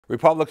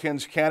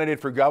Republicans'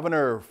 candidate for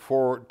governor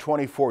for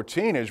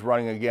 2014 is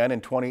running again in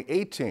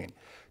 2018.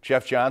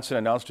 Jeff Johnson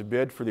announced a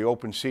bid for the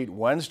open seat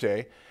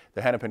Wednesday.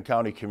 The Hennepin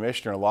County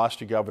Commissioner lost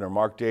to Governor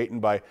Mark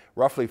Dayton by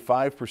roughly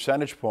 5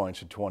 percentage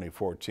points in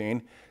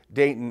 2014.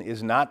 Dayton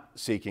is not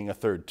seeking a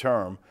third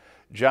term.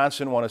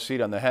 Johnson won a seat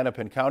on the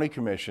Hennepin County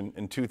Commission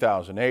in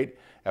 2008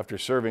 after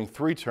serving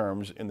 3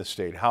 terms in the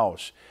state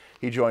house.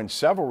 He joined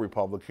several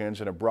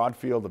Republicans and a broad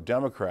field of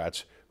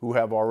Democrats who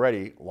have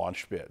already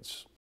launched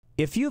bids.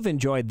 If you've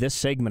enjoyed this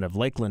segment of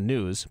Lakeland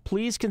News,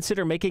 please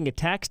consider making a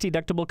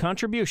tax-deductible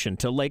contribution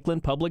to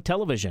Lakeland Public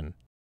Television.